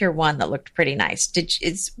from Pier 1 that looked pretty nice.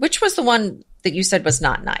 Which was the one that you said was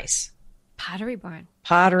not nice? Pottery Barn.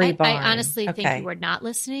 Pottery Barn. I honestly think you were not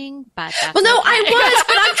listening, but that's well, no, okay. I was,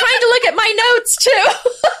 but I'm trying to look at my notes too.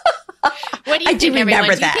 What do you think, remember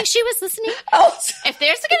everyone? that. Do you think she was listening? Oh, if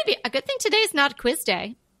there's going to be a good thing, today is not quiz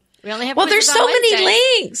day. We only have there's so many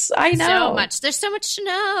links. I know so much. There's so much to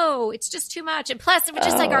know. It's just too much. And plus, we're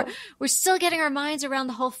just we're still getting our minds around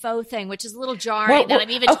the whole faux thing, which is a little jarring. That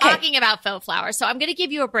I'm even talking about faux flowers. So I'm going to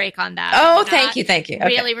give you a break on that. Oh, thank you. Okay.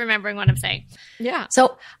 Really remembering what I'm saying. Yeah.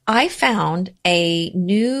 So I found a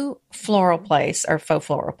new floral place or faux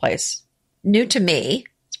floral place, new to me.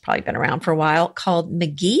 It's probably been around for a while, called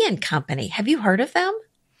McGee and Company. Have you heard of them?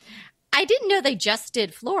 I didn't know they just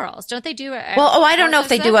did florals. Don't they do? I don't know if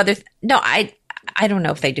they do other. No, I don't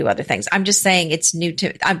know if they do other things. I'm just saying it's new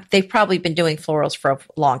to. They've probably been doing florals for a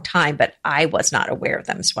long time, but I was not aware of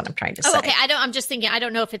them. Is what I'm trying to say. Okay. I'm just thinking. I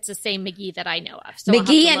don't know if it's the same McGee that I know of. So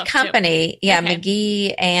McGee and Company. Too. Yeah, okay.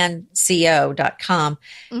 McGeeandCO.com.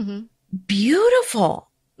 Beautiful,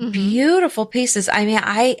 beautiful pieces. I mean,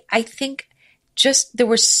 I think just there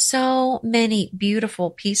were so many beautiful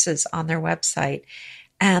pieces on their website.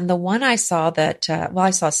 And the one I saw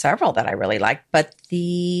I saw several that I really liked, but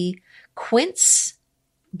the quince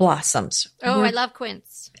blossoms. Oh, I love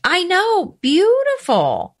quince. I know.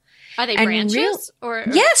 Beautiful. Are they branches?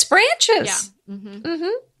 Yes, branches.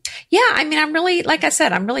 Yeah. Yeah. I mean, I'm really, like I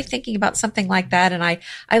said, I'm really thinking about something like that. And I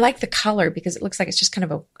like the color because it looks like it's just kind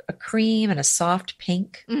of a cream and a soft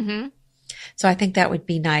pink. So I think that would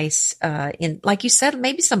be nice. Like you said,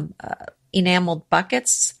 maybe some enameled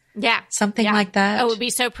buckets. Yeah. Something like that. Oh, it would be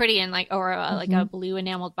so pretty in like a blue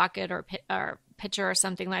enameled bucket or pitcher or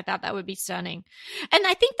something like that. That would be stunning. And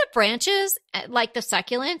I think the branches, like the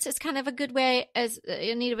succulents, is kind of a good way, as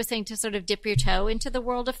Anita was saying, to sort of dip your toe into the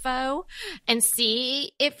world of faux and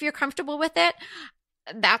see if you're comfortable with it.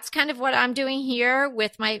 That's kind of what I'm doing here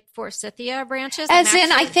with my forsythia branches.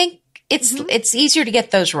 I think it's easier to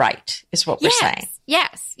get those right, is what we're saying.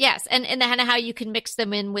 Yes. And then how you can mix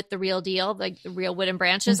them in with the real deal, like the real wooden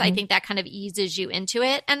branches. I think that kind of eases you into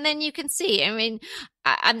it. And then you can see, I mean,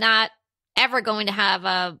 I'm not ever going to have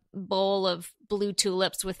a bowl of blue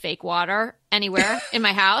tulips with fake water anywhere in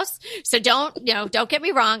my house. So don't get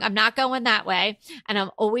me wrong. I'm not going that way. And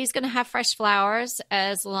I'm always going to have fresh flowers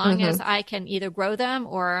as long as I can either grow them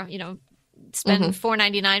or, spend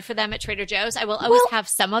 $4.99 for them at Trader Joe's. I will always have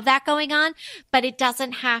some of that going on, but it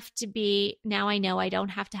doesn't have to be. Now I know I don't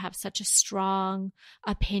have to have such a strong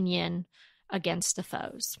opinion against the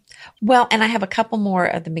faux. Well, and I have a couple more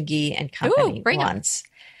of the McGee and Company ones.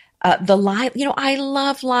 I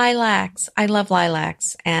love lilacs.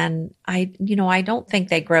 And I don't think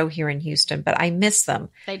they grow here in Houston, but I miss them.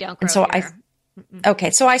 They don't grow here.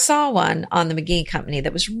 So I saw one on the McGee Company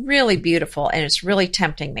that was really beautiful and it's really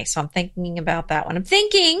tempting me. So I'm thinking about that one.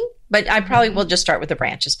 But I probably will just start with the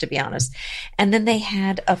branches, to be honest. And then they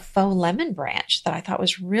had a faux lemon branch that I thought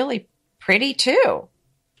was really pretty too.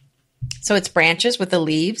 So it's branches with the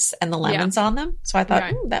leaves and the lemons on them. So I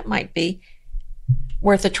thought that might be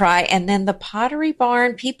worth a try. And then the Pottery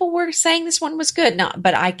Barn, people were saying this one was good. No,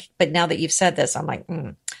 but now that you've said this, I'm like,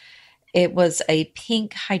 it was a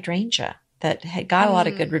pink hydrangea that had got a lot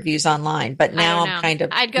of good reviews online, but now I'm kind of,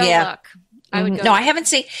 I'd go look. I would go. No, I haven't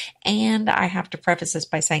seen, and I have to preface this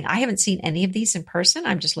by saying I haven't seen any of these in person.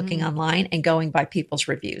 I'm just looking online and going by people's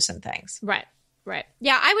reviews and things. Right. Right.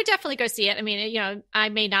 Yeah, I would definitely go see it. I mean, I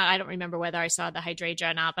may not, I don't remember whether I saw the hydrangea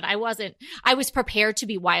or not, but I was prepared to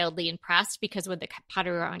be wildly impressed because when the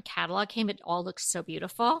Pottery Barn catalog came, it all looked so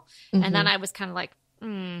beautiful. Mm-hmm. And then I was kind of like,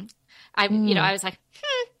 I was like,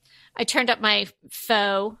 I turned up my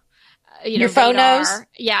faux, your faux nose?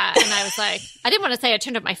 Yeah. And I was like, I didn't want to say I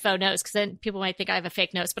turned up my faux nose because then people might think I have a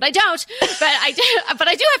fake nose, but I don't. But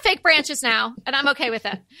I do have fake branches now, and I'm okay with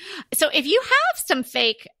it. So if you have some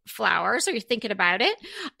fake flowers or you're thinking about it,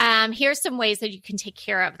 here's some ways that you can take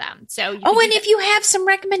care of them. So, and if you have some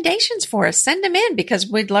recommendations for us, send them in because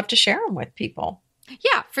we'd love to share them with people.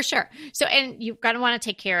 Yeah, for sure. So, and you're going to want to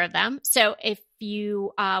take care of them. So if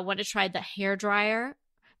you want to try the hairdryer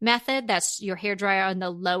method, that's your hairdryer on the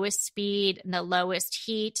lowest speed and the lowest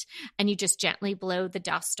heat, and you just gently blow the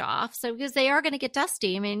dust off. So because they are going to get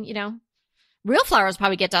dusty. I mean, real flowers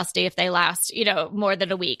probably get dusty if they last, more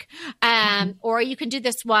than a week. Or you can do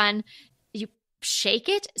this one. You shake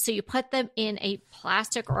it. So you put them in a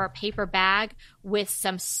plastic or a paper bag with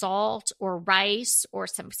some salt or rice or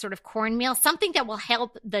some sort of cornmeal, something that will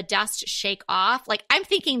help the dust shake off. Like I'm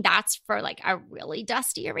thinking that's for like a really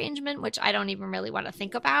dusty arrangement, which I don't even really want to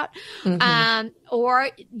think about. Or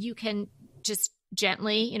you can just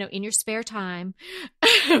gently, in your spare time,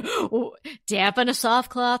 dampen a soft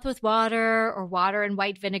cloth with water or water and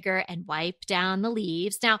white vinegar and wipe down the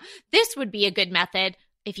leaves. Now, this would be a good method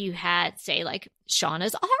if you had, say, like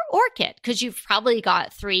Shauna's orchid, because you've probably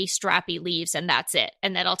got 3 strappy leaves and that's it.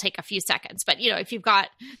 And that'll take a few seconds. But, if you've got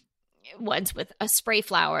ones with a spray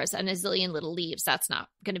flowers and a zillion little leaves, that's not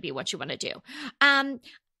going to be what you want to do. And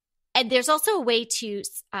there's also a way to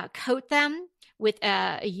coat them with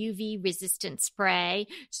a UV resistant spray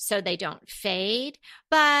so they don't fade.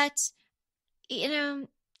 But,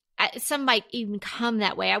 some might even come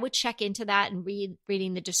that way. I would check into that and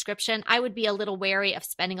reading the description. I would be a little wary of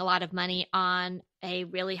spending a lot of money on a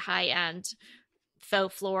really high-end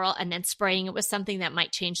faux floral and then spraying it with something that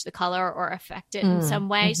might change the color or affect it in some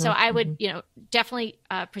way. So I would, definitely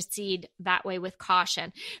proceed that way with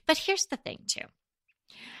caution. But here's the thing too.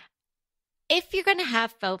 If you're going to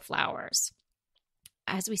have faux flowers,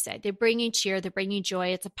 as we said, they're bringing cheer, they're bringing joy.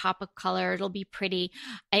 It's a pop of color. It'll be pretty.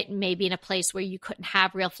 It may be in a place where you couldn't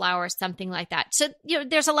have real flowers, something like that. So,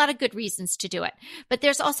 there's a lot of good reasons to do it. But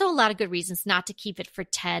there's also a lot of good reasons not to keep it for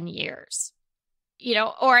 10 years.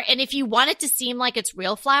 And if you want it to seem like it's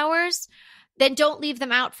real flowers, then don't leave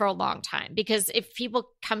them out for a long time. Because if people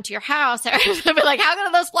come to your house, they'll be like, how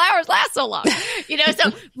can those flowers last so long?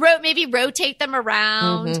 So maybe rotate them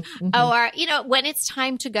around. Or, when it's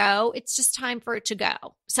time to go, it's just time for it to go.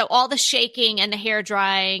 So all the shaking and the hair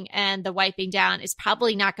drying and the wiping down is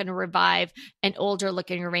probably not going to revive an older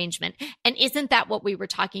looking arrangement. And isn't that what we were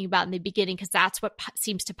talking about in the beginning? Because that's what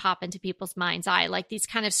seems to pop into people's mind's eye, like these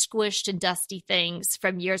kind of squished and dusty things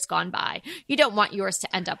from years gone by. You don't want yours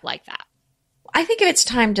to end up like that. I think if it's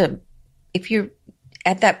time if you're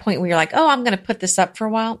at that point where you're like, oh, I'm going to put this up for a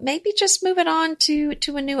while, maybe just move it on to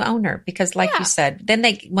a new owner. Because like you said, then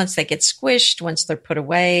once they get squished, once they're put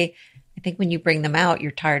away, I think when you bring them out,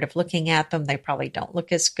 you're tired of looking at them. They probably don't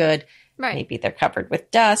look as good. Right. Maybe they're covered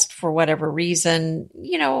with dust for whatever reason.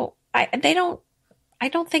 I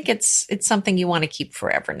don't think it's something you want to keep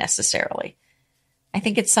forever necessarily. I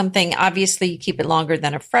think it's something, obviously you keep it longer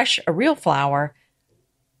than a real flower,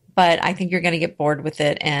 but I think you're going to get bored with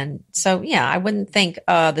it. And so, I wouldn't think,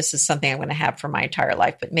 this is something I'm going to have for my entire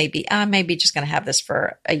life, but maybe just going to have this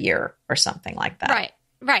for a year or something like that.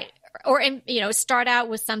 Right. Or, start out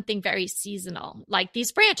with something very seasonal, like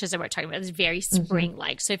these branches that we're talking about is very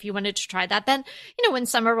spring-like. So if you wanted to try that, then, when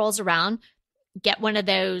summer rolls around, get one of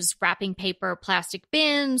those wrapping paper plastic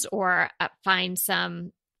bins or find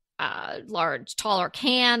some large, taller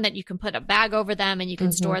can that you can put a bag over them and you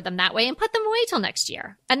can store them that way and put them away till next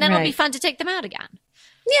year. And then it'll be fun to take them out again.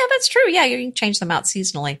 Yeah, that's true. Yeah, you can change them out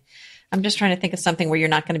seasonally. I'm just trying to think of something where you're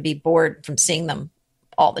not going to be bored from seeing them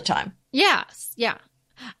all the time. Yes. Yeah.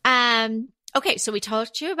 Okay, so we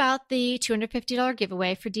told you about the $250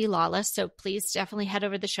 giveaway for D Lawless. So please definitely head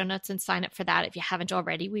over to the show notes and sign up for that if you haven't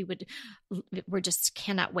already. We just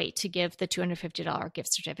cannot wait to give the $250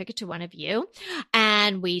 gift certificate to one of you.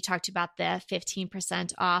 And we talked about the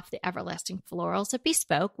 15% off the Everlasting Florals at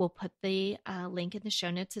Bespoke. We'll put the link in the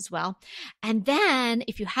show notes as well. And then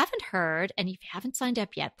if you haven't heard and if you haven't signed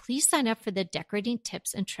up yet, please sign up for the Decorating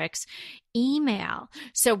Tips and Tricks email.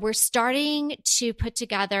 So we're starting to put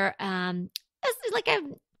together like a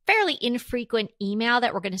fairly infrequent email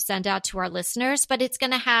that we're going to send out to our listeners, but it's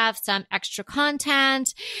going to have some extra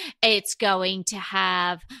content. It's going to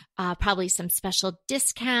have probably some special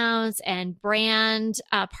discounts and brand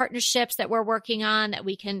partnerships that we're working on that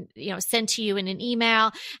we can, send to you in an email,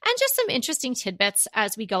 and just some interesting tidbits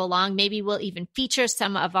as we go along. Maybe we'll even feature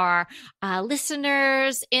some of our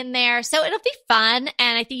listeners in there. So it'll be fun.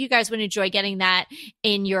 And I think you guys would enjoy getting that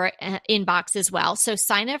in your inbox as well. So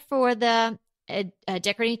sign up for the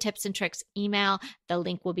Decorating Tips and Tricks email. The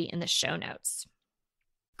link will be in the show notes.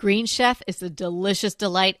 Green Chef is a delicious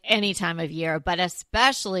delight any time of year, but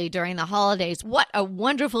especially during the holidays. What a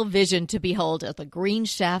wonderful vision to behold as the Green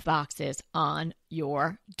Chef boxes on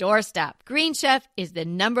your doorstep. Green Chef is the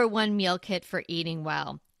 #1 meal kit for eating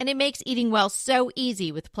well. And it makes eating well so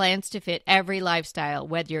easy with plans to fit every lifestyle,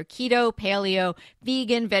 whether you're keto, paleo,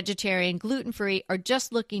 vegan, vegetarian, gluten-free, or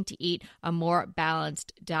just looking to eat a more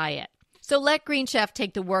balanced diet. So let Green Chef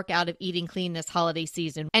take the work out of eating clean this holiday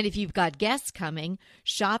season. And if you've got guests coming,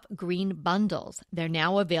 shop Green Bundles. They're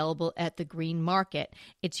now available at the Green Market.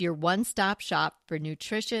 It's your one-stop shop for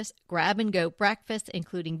nutritious grab-and-go breakfasts,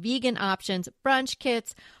 including vegan options, brunch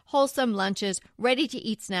kits, wholesome lunches,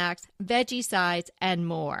 ready-to-eat snacks, veggie sides, and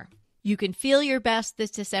more. You can feel your best this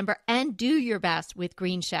December and do your best with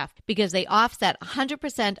Green Chef because they offset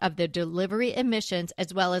 100% of the delivery emissions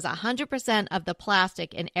as well as 100% of the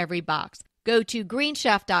plastic in every box. Go to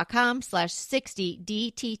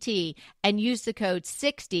greenchef.com/60DTT and use the code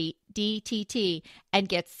 60DTT and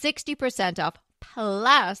get 60% off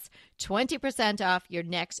plus 20% off your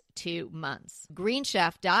next 2 months.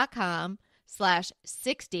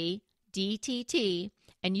 greenchef.com/60DTT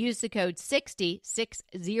and use the code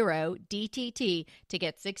 60DTT to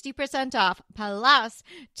get 60% off plus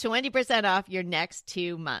 20% off your next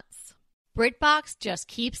 2 months. BritBox just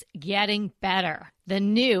keeps getting better. The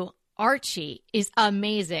new Archie is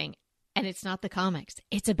amazing. And it's not the comics.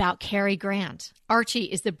 It's about Cary Grant.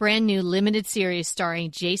 Archie is the brand new limited series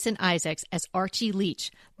starring Jason Isaacs as Archie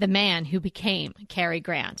Leach, the man who became Cary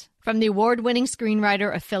Grant. From the award-winning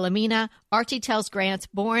screenwriter of Philomena, Archie tells Grant's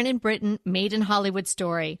born in Britain, made in Hollywood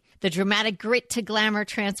story, the dramatic grit to glamour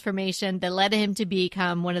transformation that led him to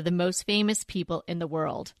become one of the most famous people in the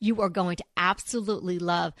world. You are going to absolutely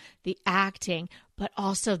love the acting, but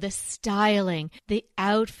also the styling, the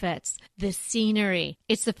outfits, the scenery.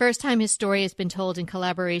 It's the first time his story has been told in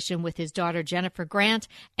collaboration with his daughter Jennifer Grant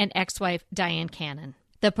and ex-wife Diane Cannon.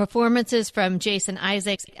 The performances from Jason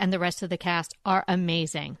Isaacs and the rest of the cast are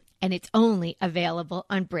amazing, and it's only available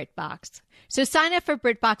on BritBox. So sign up for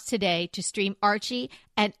BritBox today to stream Archie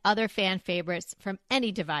and other fan favorites from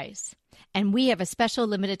any device. And we have a special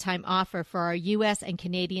limited time offer for our U.S. and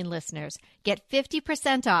Canadian listeners. Get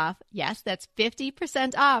 50% off, yes, that's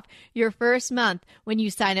 50% off your first month when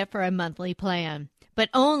you sign up for a monthly plan.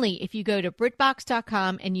 But only if you go to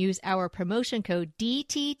BritBox.com and use our promotion code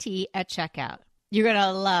DTT at checkout. You're going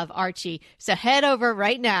to love Archie. So head over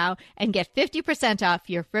right now and get 50% off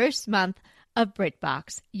your first month of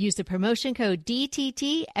BritBox. Use the promotion code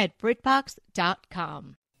DTT at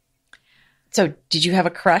BritBox.com. So did you have a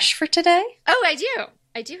crush for today? Oh, I do.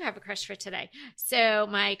 I do have a crush for today. So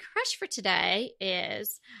my crush for today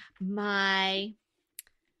is my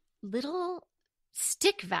little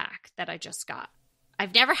stick vac that I just got.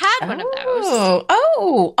 I've never had one of those.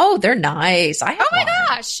 Oh, they're nice. I have my one.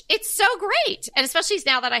 gosh. It's so great. And especially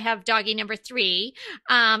now that I have doggy number 3,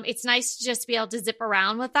 it's nice to just be able to zip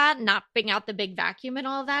around with that and not bring out the big vacuum and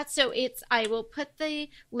all of that. So I will put the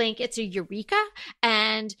link. It's a Eureka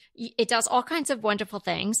and it does all kinds of wonderful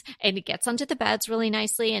things, and it gets under the beds really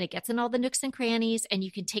nicely, and it gets in all the nooks and crannies, and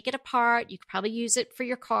you can take it apart. You could probably use it for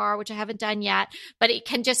your car, which I haven't done yet, but it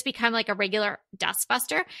can just become like a regular dust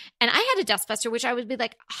buster. And I had a dust buster, which I would be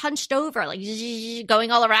like hunched over, like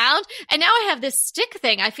going all around. And now I have this stick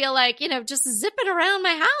thing. I feel like, just zipping around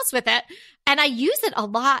my house with it. And I use it a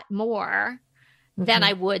lot more than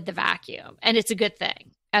I would the vacuum. And it's a good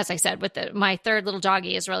thing. As I said, with my third little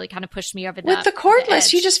doggy has really kind of pushed me over the With the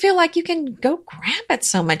cordless, you just feel like you can go grab it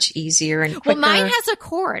so much easier and quicker. Well, mine has a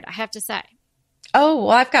cord, I have to say. Oh,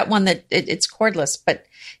 well, I've got one that it's cordless, but,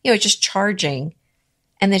 it's just charging.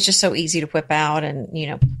 And it's just so easy to whip out and,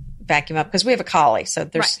 vacuum up, because we have a collie, so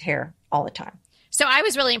there's hair all the time. So I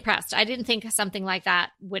was really impressed. I didn't think something like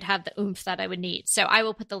that would have the oomph that I would need. So I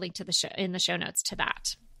will put the link to the show in the show notes to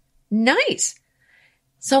that. Nice.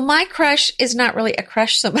 So my crush is not really a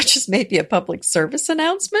crush so much as maybe a public service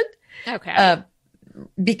announcement. Okay.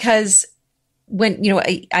 Because when,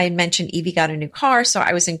 I mentioned Evie got a new car, so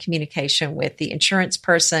I was in communication with the insurance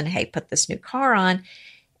person. Hey, put this new car on.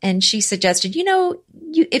 and she suggested,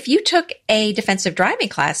 if you took a defensive driving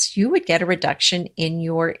class, you would get a reduction in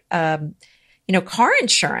your, car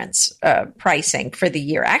insurance pricing for the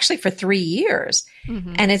year, actually for 3 years.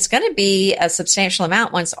 Mm-hmm. And it's going to be a substantial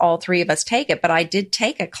amount once all three of us take it. But I did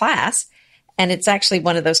take a class, and it's actually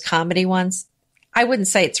one of those comedy ones. I wouldn't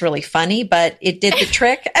say it's really funny, but it did the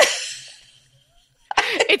trick.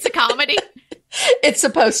 It's a comedy. It's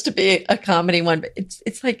supposed to be a comedy one, but it's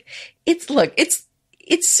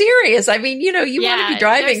serious. I mean, you want to be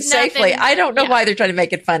driving safely. I don't know why they're trying to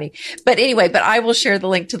make it funny, but anyway, I will share the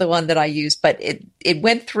link to the one that I used, but it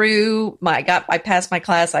went through I passed my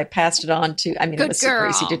class. I passed it on to, it was super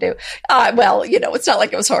easy to do. It's not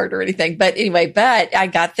like it was hard or anything, but anyway,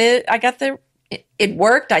 it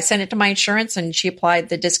worked. I sent it to my insurance and she applied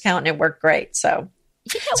the discount and it worked great. So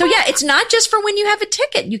it's not just for when you have a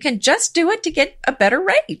ticket. You can just do it to get a better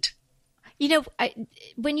rate.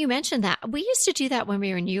 When you mentioned that, we used to do that when we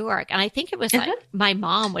were in New York. And I think it was like my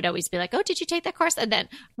mom would always be like, oh, did you take that course? And then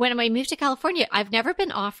when I moved to California, I've never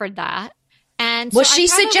been offered that. And so she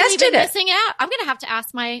suggested it. Missing out. I'm going to have to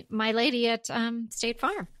ask my lady at State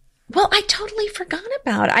Farm. Well, I totally forgot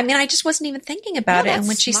about it. I just wasn't even thinking about it. And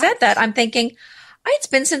when she said that, I'm thinking, it's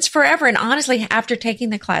been since forever. And honestly, after taking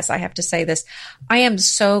the class, I have to say this, I am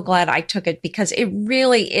so glad I took it because it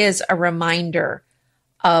really is a reminder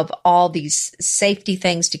of all these safety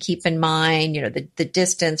things to keep in mind, the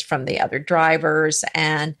distance from the other drivers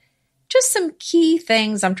and just some key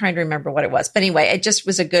things. I'm trying to remember what it was. But anyway, it just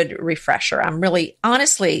was a good refresher. I'm really,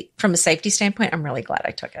 honestly, from a safety standpoint, I'm really glad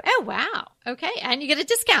I took it. Oh, wow. Okay. And you get a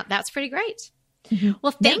discount. That's pretty great. Mm-hmm.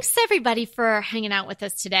 Well, thanks everybody for hanging out with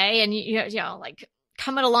us today and,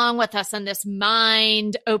 coming along with us on this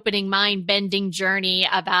mind-opening, mind-bending journey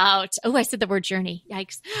about, I said the word journey.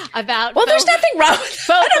 Yikes. There's nothing wrong with it.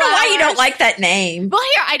 I don't know why you don't like that name. Well,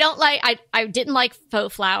 I didn't like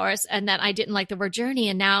faux flowers, and then I didn't like the word journey,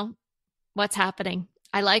 and now what's happening?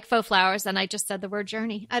 I like faux flowers, and I just said the word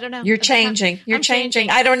journey. I don't know. You're changing. You're changing.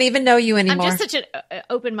 I don't even know you anymore. I'm just such an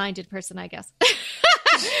open-minded person, I guess.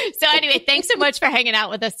 So anyway, thanks so much for hanging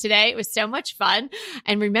out with us today. It was so much fun.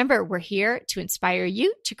 And remember, we're here to inspire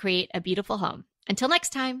you to create a beautiful home. Until next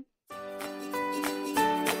time.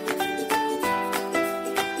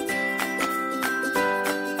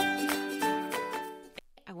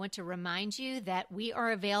 I want to remind you that we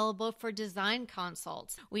are available for design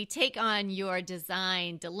consults. We take on your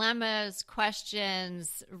design dilemmas,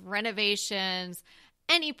 questions, renovations,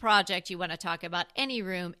 any project you want to talk about, any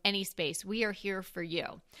room, any space. We are here for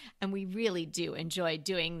you. And we really do enjoy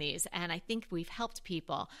doing these. And I think we've helped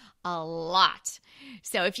people a lot.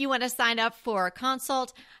 So if you want to sign up for a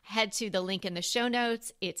consult, head to the link in the show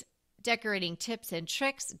notes. It's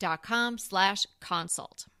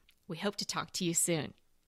decoratingtipsandtricks.com/consult. We hope to talk to you soon.